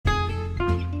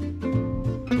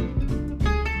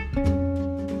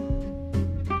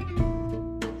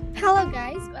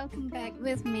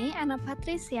with me, Anna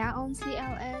Patricia, on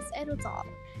CLS EduTalk.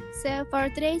 So, for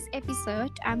today's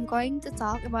episode, I'm going to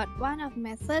talk about one of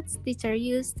methods teachers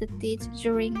use to teach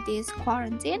during this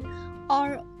quarantine,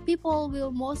 or people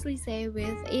will mostly say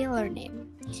with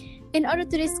e-learning. In order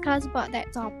to discuss about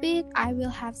that topic, I will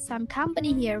have some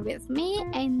company here with me,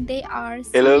 and they are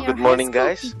Hello, senior good high morning, school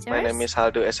guys. teachers. My name is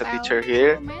Haldo as a Well, teacher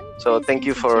here. gentlemen, So please thank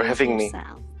you for introduce having me.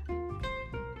 yourself.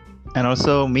 And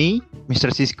also me, Mr.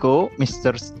 Cisco,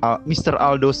 Mr.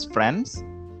 Aldo's friends.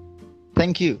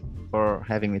 Thank you for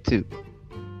having me too.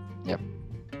 Yep.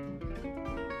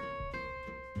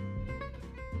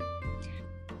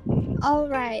 All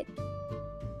right.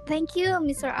 Thank you,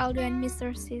 Mr. Aldo and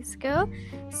Mr. Cisco.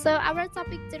 So our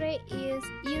topic today is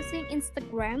using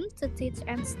Instagram to teach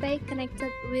and stay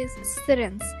connected with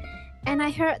students. And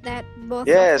I heard that both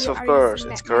Yes, of of you are course,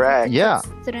 using it's that method correct. to Yeah.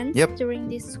 teach students Yep. during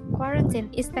this quarantine.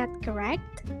 Is that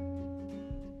correct?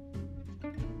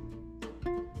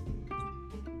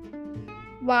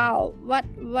 Wow, what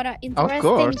an interesting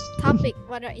course. topic,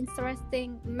 what an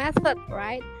interesting method,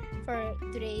 right? For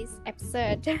today's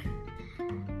episode.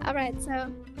 All right, so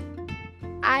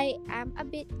I am a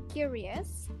bit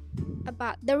curious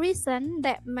about the reason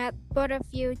that made both of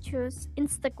you choose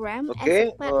Instagram Okay, as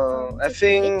a platform I to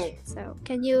think teach. So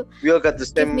can you we all got the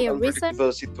give same me a reason?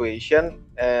 unpredictable situation,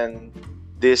 and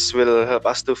this will help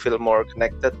us to feel more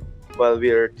connected while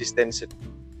we're distanced.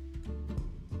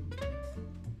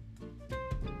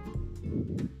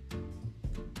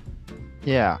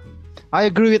 Yeah. I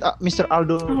agree with Mr.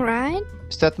 Aldo's All right,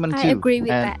 statement too. I agree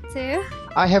with and that too.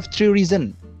 I have three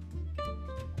reasons.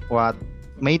 What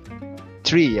made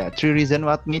three reasons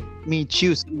what made me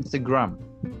choose Instagram.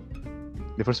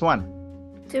 The first one,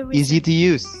 The easy reason. to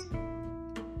use.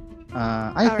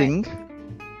 I Alright. think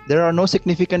there are no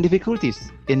significant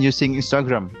difficulties in using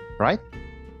Instagram, right?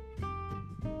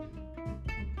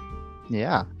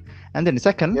 Yeah. And then the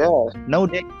second, Yeah,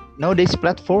 nowadays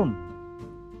platform.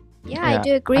 Yeah, I Yeah,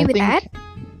 do agree I with think that.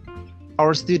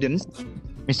 our students,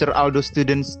 Mr. Aldo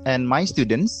students and my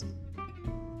students,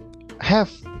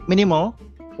 have minimal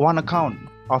one account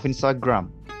of Instagram,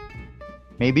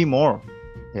 maybe more.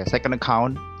 Yeah, second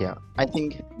account. Yeah, I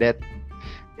think that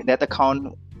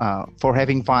account for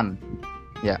having fun.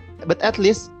 Yeah, but at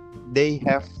least they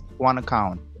have one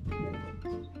account.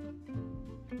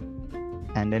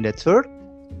 And then the third,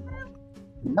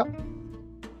 yep.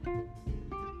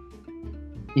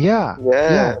 Yeah,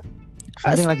 yeah,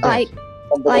 something like that.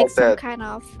 something Like like some that. kind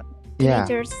of Yeah.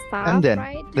 teenager stuff, And then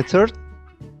right? the third,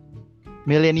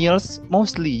 millennials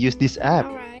mostly use this app,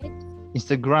 All right.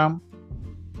 Instagram.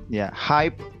 Yeah,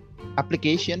 hype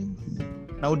application.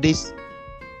 Nowadays,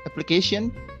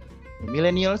 application,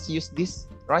 millennials use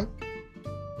this, right?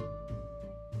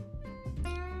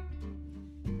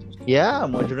 Yeah,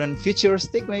 modern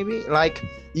futuristic maybe. Like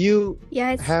you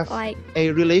Yeah, it's have like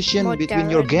a relation between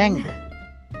your modern. gang.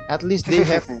 At least they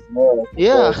have.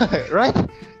 Yeah, Yeah, right.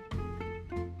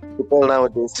 people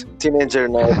nowadays, teenager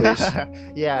nowadays.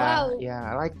 Yeah, Wow.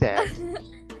 yeah, I like that.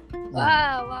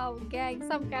 Wow, gang,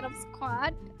 some kind of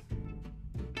squad.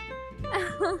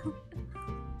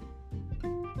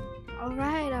 All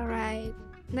right.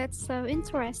 That's so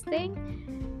interesting.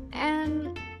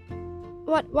 And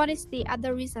what is the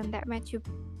other reason that made you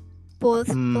both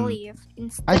believe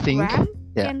Instagram I think,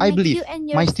 yeah, can I make believe you and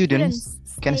your my students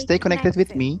can stay connected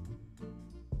with me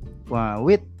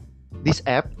with this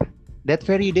app that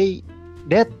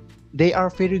they are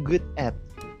very good at.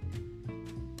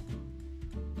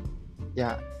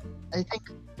 Yeah, I think.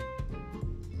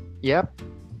 Yep.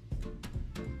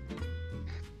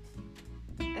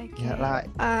 Okay. Yeah,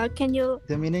 like Can you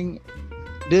the meaning,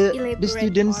 the elaborate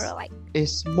students more, like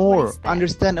is more is that?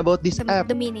 understand about this app.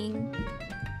 the meaning?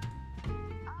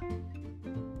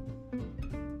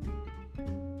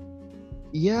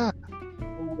 Yeah,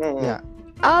 Mm. yeah.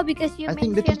 Oh, because you I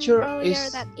think mentioned the teacher earlier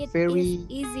is that it very- is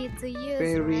easy to use,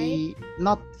 right? Very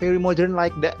not very modern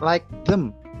like that, like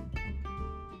them.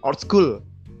 Old school,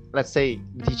 let's say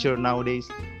the teacher nowadays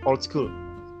old school.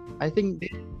 I think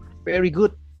they're very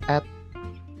good at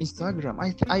Instagram.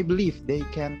 I believe they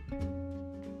can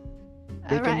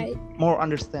Alright. more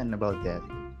understand about that.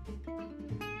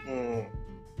 Mm.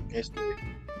 Yes.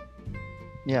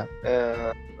 Yeah.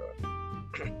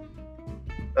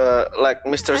 Like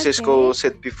Mr. Cisco Okay.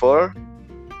 said before,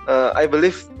 I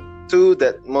believe too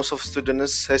that most of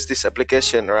students has this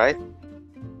application, right?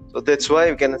 So that's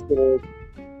why we can stay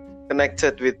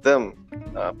connected with them,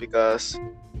 because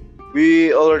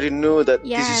we already knew that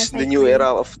this is Yes, I the new agree. era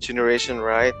of generation,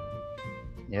 right?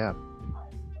 Yeah.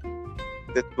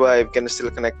 That's why we can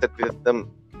still connected with them.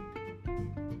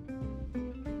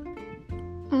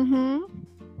 Mm-hmm.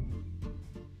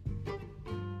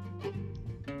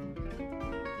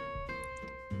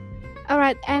 All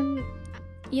right, and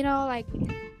like we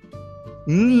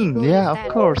Yeah, believe of that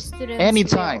course. students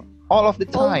Anytime, all of the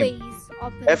will time. always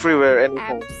open Everywhere, some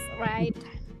anytime. apps, right?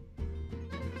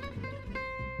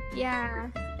 Yeah.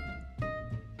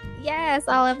 Yes,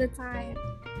 all of the time.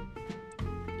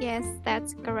 Yes,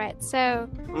 that's correct. So,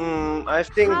 I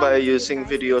think how by do you using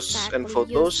guys videos and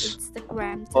exactly use photos,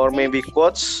 Instagram to or maybe teach?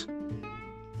 quotes,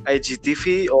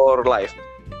 IGTV, or live.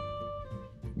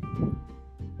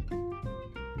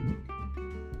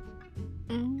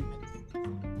 Mm.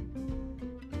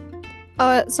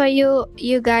 So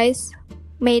you guys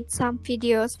made some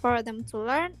videos for them to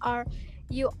learn, or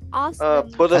you asked them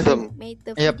Both of I think- them. made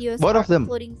the Yep, videos both or of them.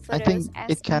 including I photos think as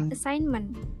it can- an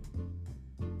assignment?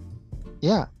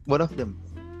 Yeah, both of them.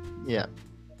 Yeah.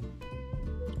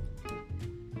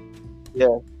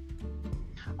 Yeah.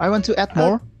 I want to add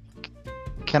more.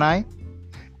 Can I?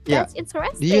 Yeah. That's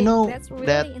interesting. Do you know That's really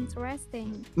that-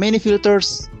 interesting. Many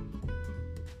filters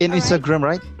in Alright. Instagram,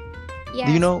 right? Yes.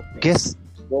 Do you know guess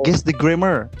the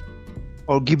grammar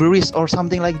or gibberish or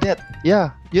something like that?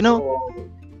 Yeah. You know,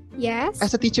 Yes.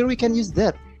 as a teacher we can use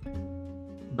that.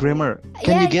 Grammar.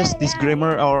 Can Yeah, you guess yeah, this yeah,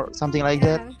 grammar yeah. or something like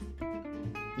that?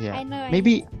 I Yeah. know.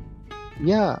 Maybe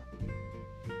yeah.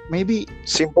 Maybe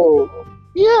Simple.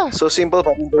 yeah. So simple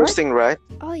but interesting, right?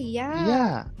 Oh yeah.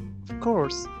 Yeah. Of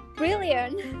course.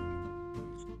 Brilliant.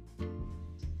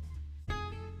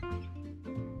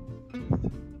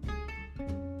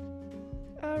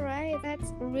 All right,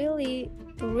 that's really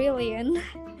brilliant.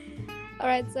 All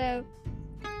right, so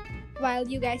while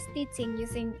you guys teaching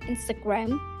using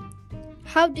Instagram,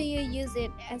 how do you use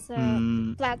it as a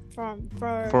Mm, platform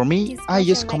for for me, I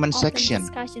use discussion, comment open section.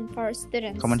 discussion for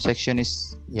students? Comment section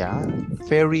is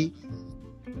very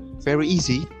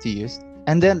easy to use.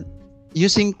 And then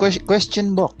using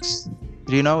question box.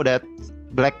 Do you know that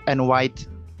black and white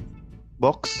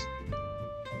box?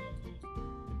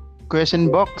 Question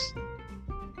box.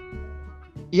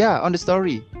 Yeah, on the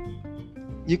story.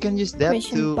 You can use that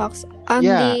Question to box on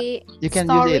yeah, the you can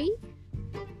story. use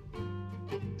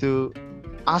it to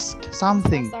ask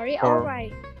something. Sorry, or- all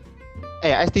right.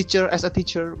 as a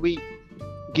teacher, we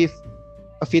give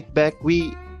a feedback.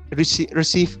 We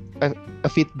receive a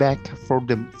feedback from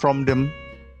them,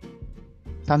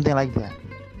 something like that.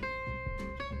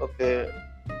 Okay.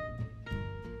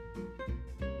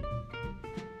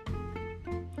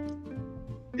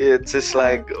 It's just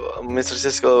like Mr.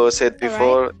 Cisco said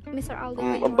before Mr. Aldo,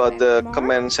 you about wanna the add more?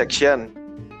 comment section,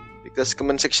 because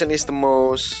comment section is the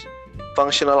most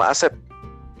functional asset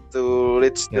to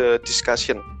lead the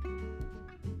discussion,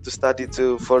 to study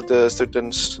to for the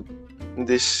students in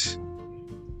this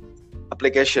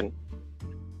application.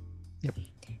 Yeah.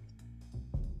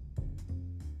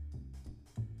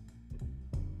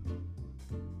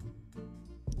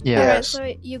 Alright, Yes. so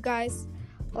you guys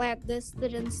let the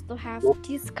students to have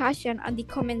discussion on the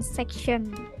comment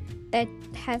section that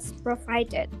has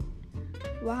provided.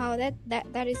 Wow,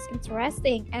 that is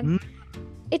interesting, and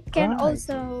it can Right.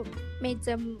 also make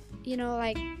them,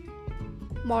 like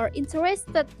more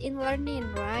interested in learning,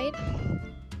 right?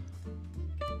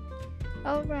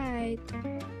 All right.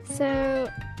 So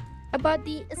about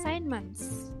the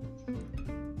assignments,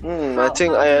 I think how do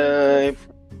you I give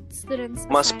students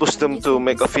must push them assignment to using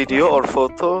make a video Instagram? or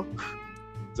photo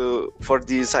for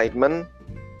the assignment.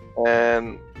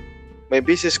 And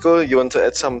maybe Cisco, you want to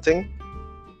add something?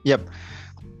 Yep.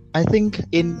 I think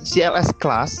in CLS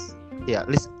class,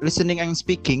 listening and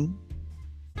speaking,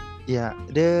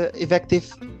 the effective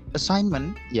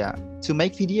assignment, to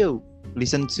make video,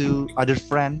 listen to other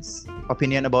friends'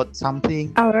 opinion about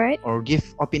something, All right. or give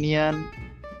opinion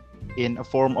in a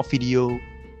form of video.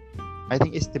 I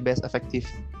think it's the best effective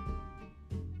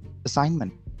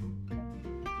assignment.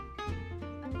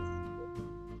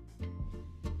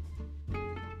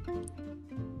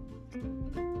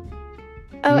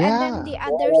 Oh, and Yeah. then the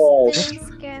other Yes.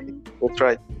 students can, That's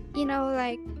right.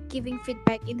 like giving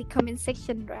feedback in the comment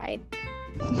section, right?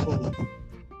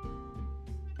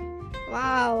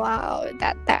 Wow,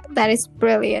 that is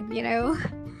brilliant,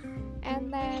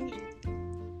 And then,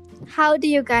 how do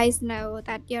you guys know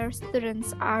that your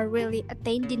students are really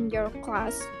attending your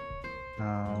class?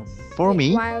 For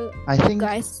me, while I you think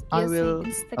guys I using will.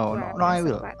 Instagram No, I as a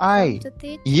will. platform I to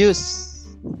teach? use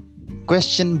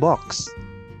question box.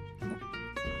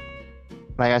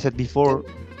 Like I said before,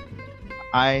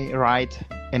 I write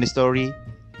in the story,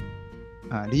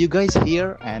 do you guys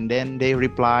hear? And then they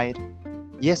replied,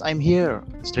 yes, I'm here.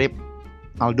 Strip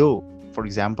Aldo, for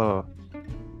example.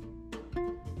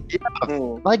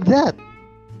 Like that.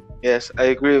 Yes, I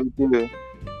agree with you.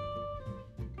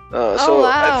 So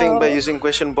I think by wow. using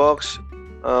question box,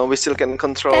 we still can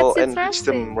control That's and teach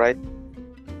them, interesting. right?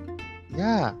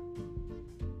 Yeah.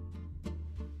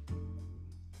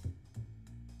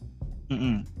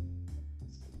 Mm-mm.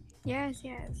 Yes,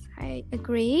 I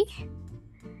agree.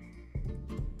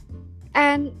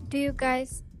 And do you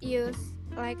guys use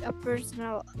like a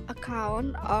personal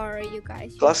account, or you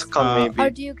guys Class use, account Uh, maybe. or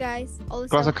do you guys also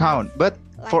Class have account. But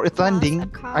like for class attending, I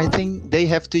account? think they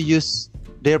have to use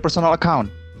their personal account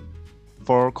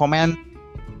for comment,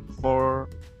 for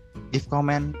give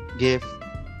comment, give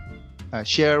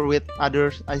share with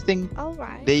others. I think All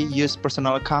right. they use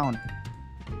personal account.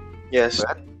 Yes,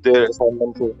 But their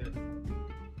assignment too.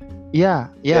 yeah.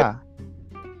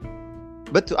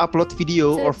 But to upload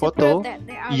video So or to photo prove that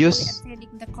they are use really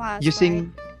attending the class,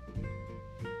 using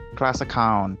class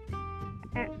account.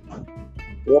 right?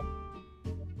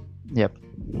 Yep.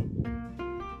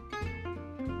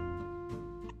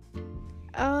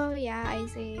 Oh yeah, I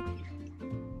see.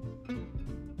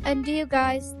 And do you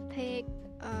guys take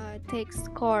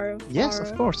score for Yes,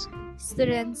 of course.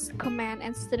 students' comment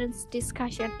and students'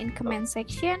 discussion in comment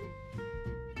section?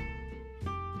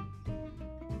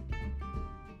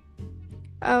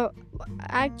 Oh,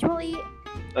 actually,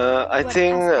 I what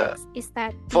think aspects is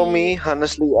that for the- me,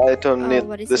 honestly, I don't need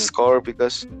what is the it? score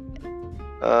because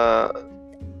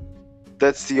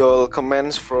that's the all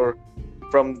comments from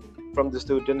the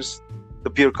students, the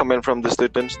pure comment from the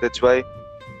students. That's why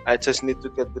I just need to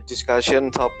get the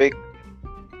discussion topic,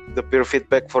 the peer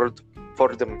feedback for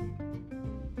them.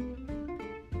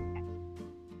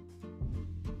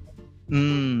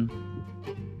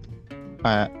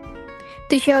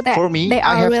 to show that For me, they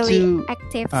I are have really to,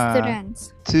 active uh,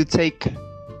 students. to take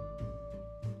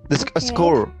the Okay.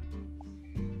 score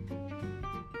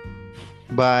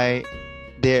by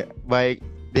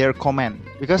their comment,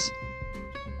 because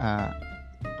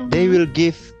they Mhm. will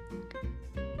give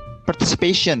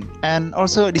participation, and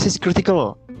also this is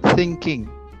critical thinking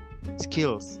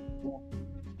skills.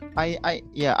 I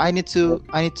need to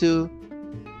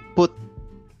put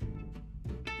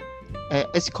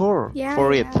a score Yeah,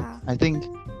 for it. yeah. I think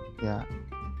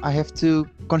I have to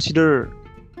consider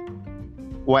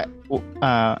where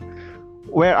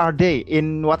are they,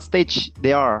 in what stage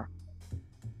they are.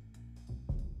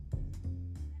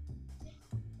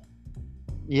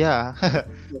 Yeah.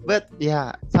 But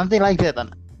yeah, something like that,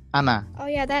 Anna. Oh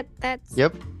yeah, that's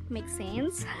Yep. makes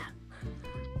sense.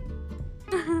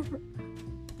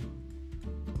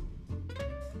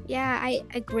 Yeah, I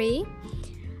agree.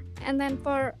 And then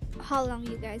for how long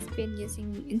you guys been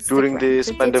using Instagram? During this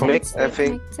to keep pandemic, things I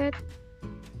think- connected?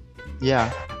 Yeah.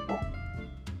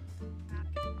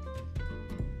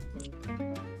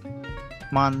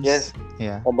 Months. Yes,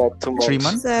 Yeah. about 2 months. 3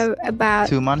 months. So about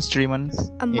 2 months, 3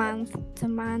 months. a Yeah. month, 2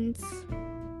 months,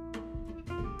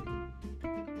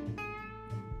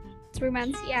 3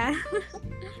 months. Yeah.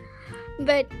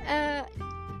 But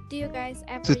do you guys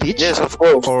ever To teach? use Yes, of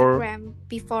course. Or Instagram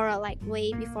before, like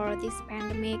way before this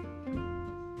pandemic?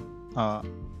 uh,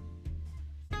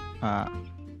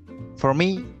 for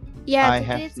me, Yeah, I to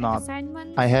have teach not.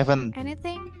 assignments, I haven't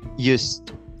anything?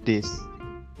 used this.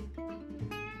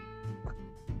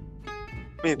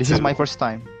 Me This is too. my first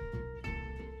time.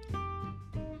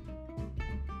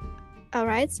 All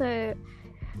right, so Yep.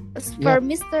 for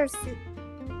Mr.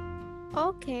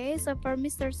 Okay, so for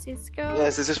Mr. Cisco,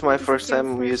 Yes, this is my this first is your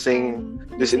time first using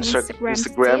time this using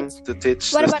Instagram to teach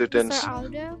What the about students Mr.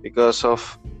 Aldo? because of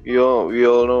we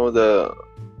all know the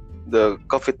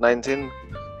COVID-19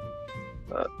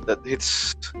 that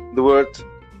hits the world.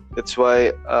 That's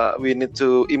why we need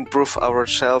to improve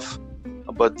ourselves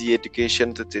about the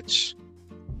education to teach.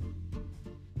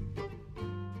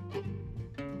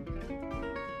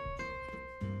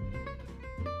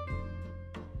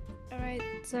 All right,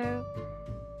 so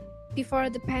before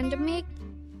the pandemic,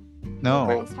 No.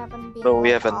 you guys haven't been No,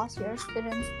 we like, haven't. asked your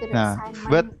students to do Nah,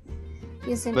 assignment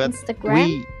using but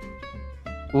Instagram.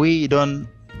 we don't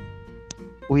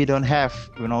have,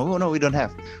 no, we don't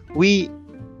have, we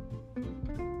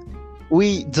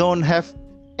don't have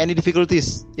any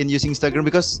difficulties in using Instagram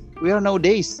because we are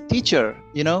nowadays teacher,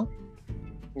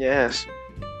 Yes,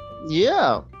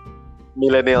 yeah,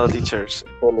 millennial teachers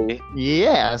only.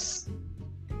 yes,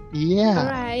 yeah,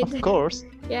 Alright. of course.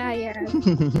 Yeah.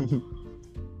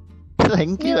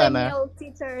 Thank you, Anna. Millennial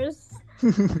teachers.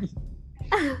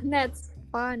 That's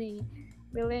funny.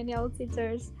 Millennial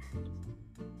teachers.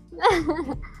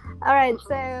 Alright,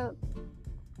 so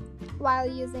while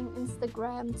using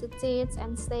Instagram to teach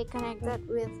and stay connected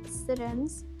with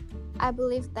students, I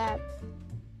believe that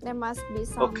there must be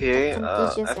some Okay,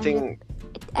 advantages I and think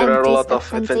and there are a lot of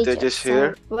disadvantages. advantages So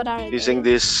here what are using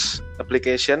they? this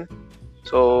application.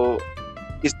 So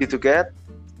easy to get,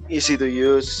 easy to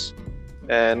use,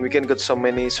 and we can get so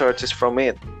many searches from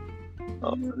it.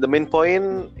 The main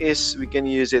point is we can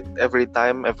use it every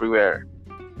time, everywhere.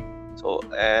 So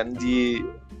and the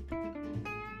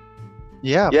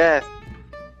Yeah. yes,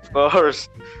 of course,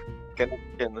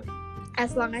 connection.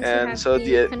 As long as you And have so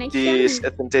the connection.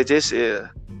 disadvantages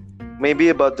maybe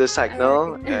about the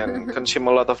signal Alright. and consume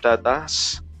a lot of data.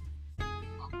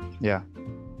 Yeah.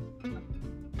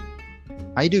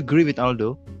 I do agree with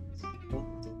Aldo.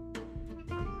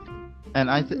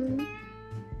 And I Mhm.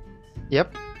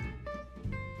 yep.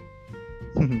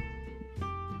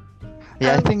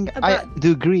 Yeah, I think I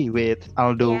do agree with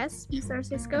Aldo. Yes, Mr.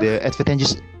 Cisco. The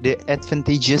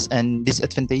advantages and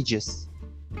disadvantages.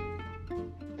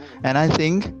 And I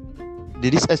think the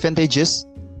disadvantages,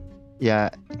 yeah,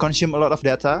 consume a lot of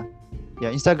data. Yeah,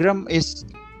 Instagram is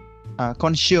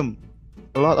consume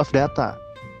a lot of data.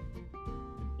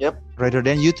 Yep. Rather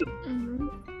than YouTube. Mhm.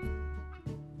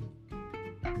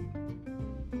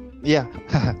 Yeah.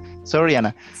 Sorry,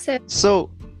 Anna. So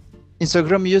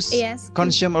Instagram Yes,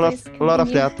 consume a please lot of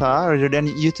continue. data rather than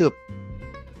YouTube.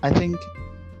 I think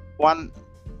one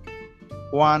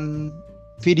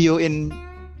video in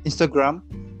Instagram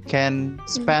can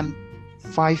span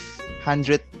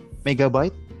 500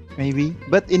 megabyte maybe,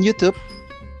 but in YouTube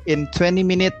in 20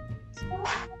 minute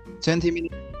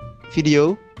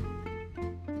video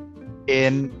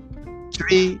in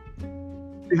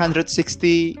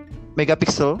 360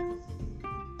 megapixel,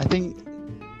 I think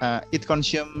it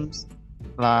consumes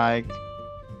like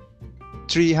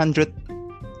 300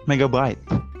 megabyte.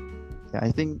 Yeah,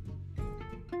 I think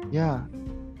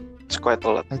It's quite a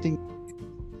lot. I think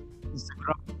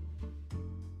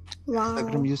Wow.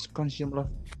 Instagram consume a lot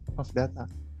of data.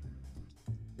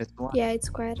 That's why. Yeah, it's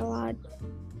quite a lot.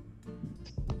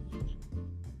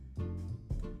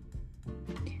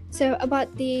 So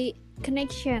about the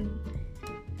connection,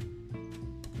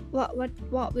 what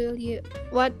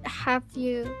have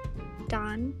you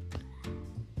done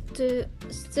to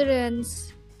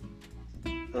students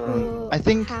who I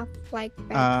think have like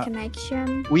bad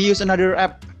connection? We use another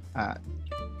app,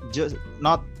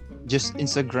 not just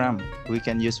Instagram. We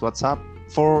can use WhatsApp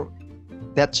for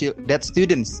that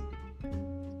students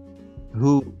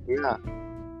who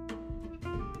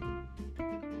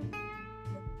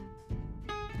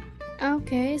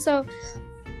Okay, so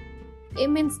it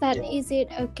means that is it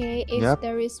okay if Yep.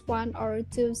 there is one or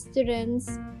two students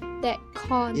that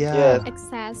can't Yeah.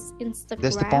 access Instagram?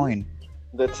 That's the point.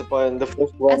 That's the point. The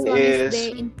first As one long as is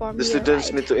they inform the you, students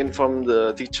right? need to inform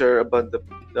the teacher about their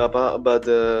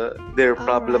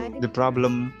problem, Alright. The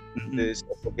problem. this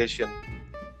application.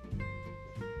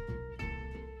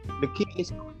 The key is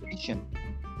communication.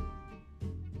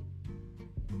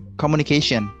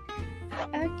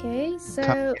 Okay, so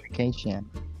Communication.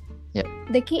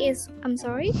 the key is, I'm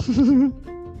sorry,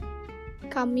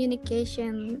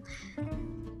 communication.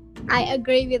 I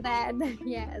agree with that.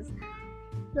 Yes.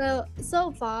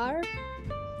 So far,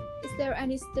 is there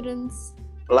any students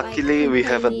Luckily, we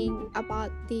haven't. complaining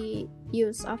about the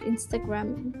use of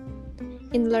Instagram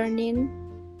in learning,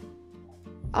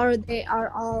 or they are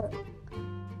all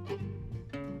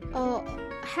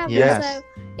happy? Yes. So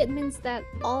it means that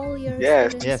all your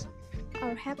Yes. students Yes.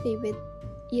 are happy with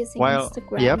using While-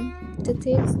 Instagram yep. to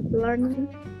teach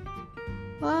learning.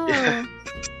 Wow. Yeah.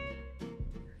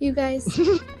 You guys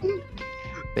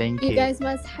Thank you you. guys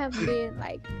must have been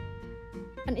like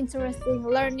an interesting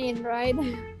learning, right?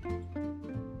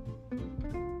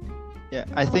 Yeah,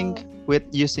 I think with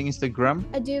using Instagram,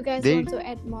 Do you guys They want to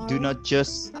add more do not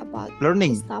just about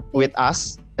learning this topic? with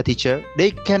us, a teacher.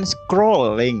 They can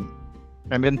scrolling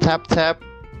and then tap.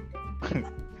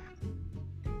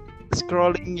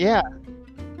 Scrolling, yeah.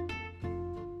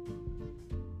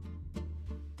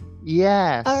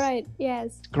 Yes. All right,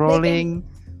 yes. Scrolling,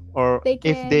 or they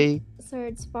if can they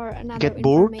search for another get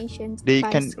bored, information they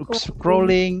by can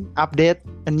scrolling, update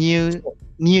a new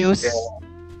news, Yep,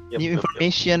 new yep, yep.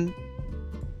 information.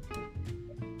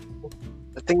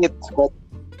 I think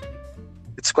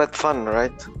it's quite fun,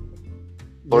 right?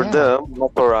 For Yeah. them,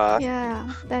 not for us.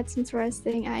 Yeah, that's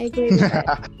interesting. I agree with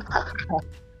that.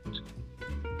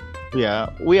 Yeah,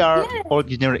 we are Yes. old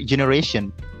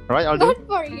generation, right, Aldo? Not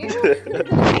for you.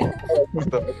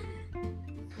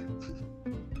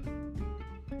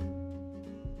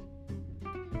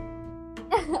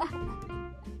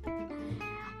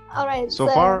 All right. So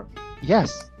far,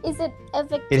 yes, is it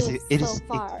effective it is so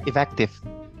far? effective.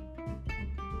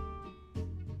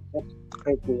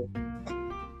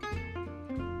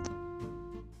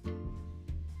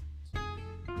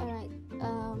 All right.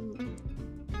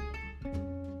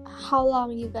 How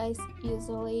long you guys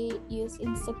usually use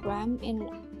Instagram in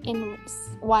in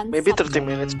one Maybe subject? 30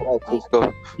 minutes for Like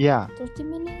Alfusco. Yeah, 30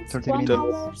 minutes, 30 1 minutes.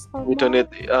 hours or We don't more?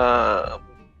 need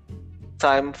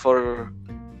time for.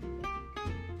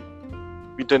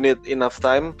 We don't need enough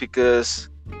time because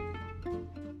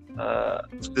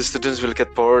the students will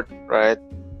get bored, right?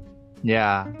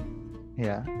 Yeah,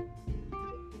 yeah.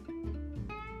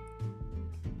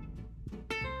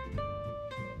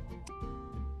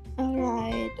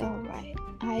 Alright.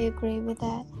 I agree with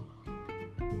that.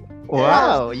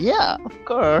 Wow, yeah, of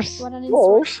course. What an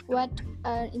course.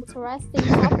 interesting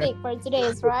topic for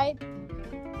today's, right?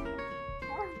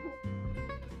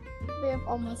 We have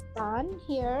almost done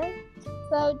here.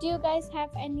 So, do you guys have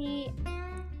a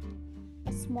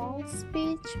small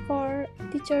speech for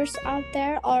teachers out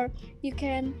there, or you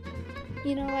can,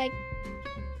 like,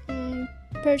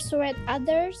 persuade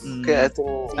others Okay, I to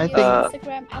think use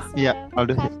Instagram as yeah, a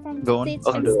Aldo, platform go to on. teach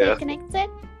and Aldo, stay yeah. connected?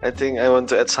 I want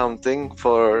to add something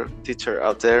for teacher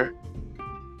out there.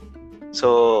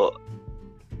 So,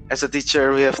 as a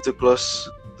teacher, we have to close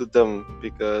to them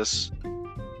because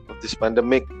of this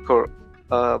pandemic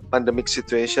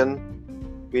situation.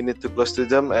 We need to close to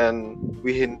them, and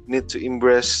we need to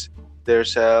embrace their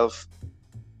self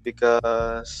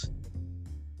because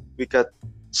we got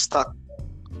stuck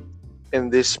in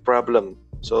this problem.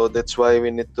 So that's why we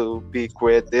need to be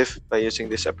creative by using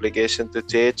this application to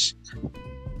teach.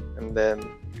 And then,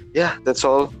 yeah, that's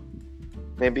all.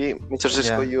 Maybe Mr.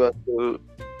 Cisco, Yeah. you want to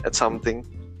add something?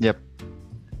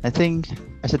 I think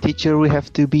as a teacher, we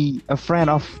have to be a friend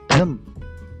of them,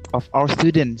 of our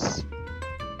students.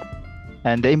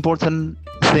 And the important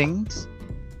things,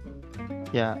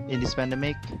 in this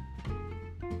pandemic,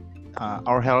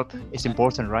 our health is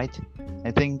important, right?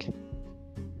 I think,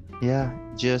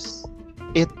 just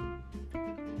eat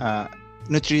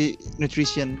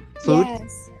nutrition food,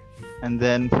 Yes. and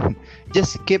then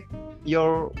just keep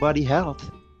your body healthy.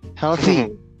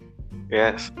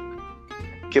 Yes.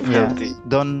 Keep Yeah. healthy.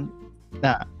 Don't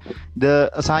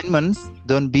the assignments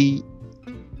don't be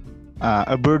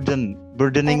a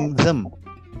burdening them.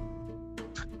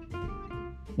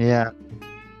 Yeah.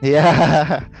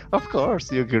 Of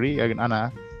course, you agree,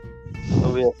 Anna.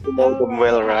 So we have to know them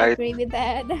well, I right? agree with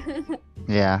that.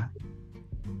 Yeah.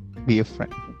 Be a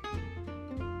friend.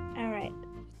 Alright.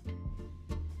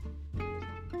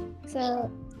 So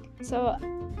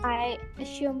I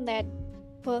assume that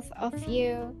both of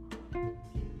you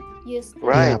use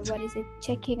Right.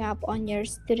 checking up on your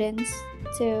students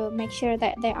to make sure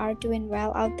that they are doing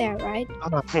well out there, right?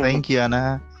 Oh, thank you,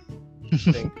 Anna.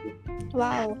 Thank you.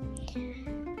 Wow.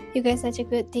 You guys are such a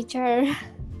good teacher.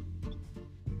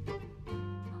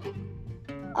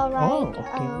 Alright.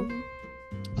 okay.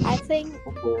 I think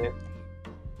Okay.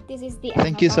 this is the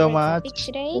Thank end you of so our topic much.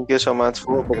 today. Thank you so much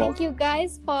for Thank you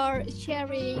guys for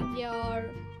sharing your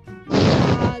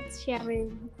thoughts,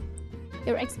 sharing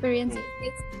your experiences.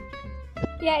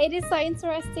 It is so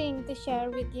interesting to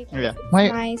share with you guys. Yeah. It's My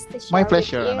nice to share my with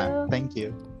pleasure, you. Anna. Thank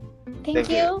you. Thank Thank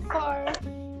you for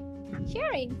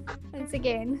sharing once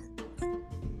again.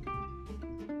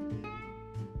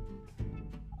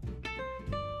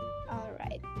 All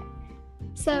right.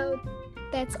 So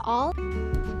that's all.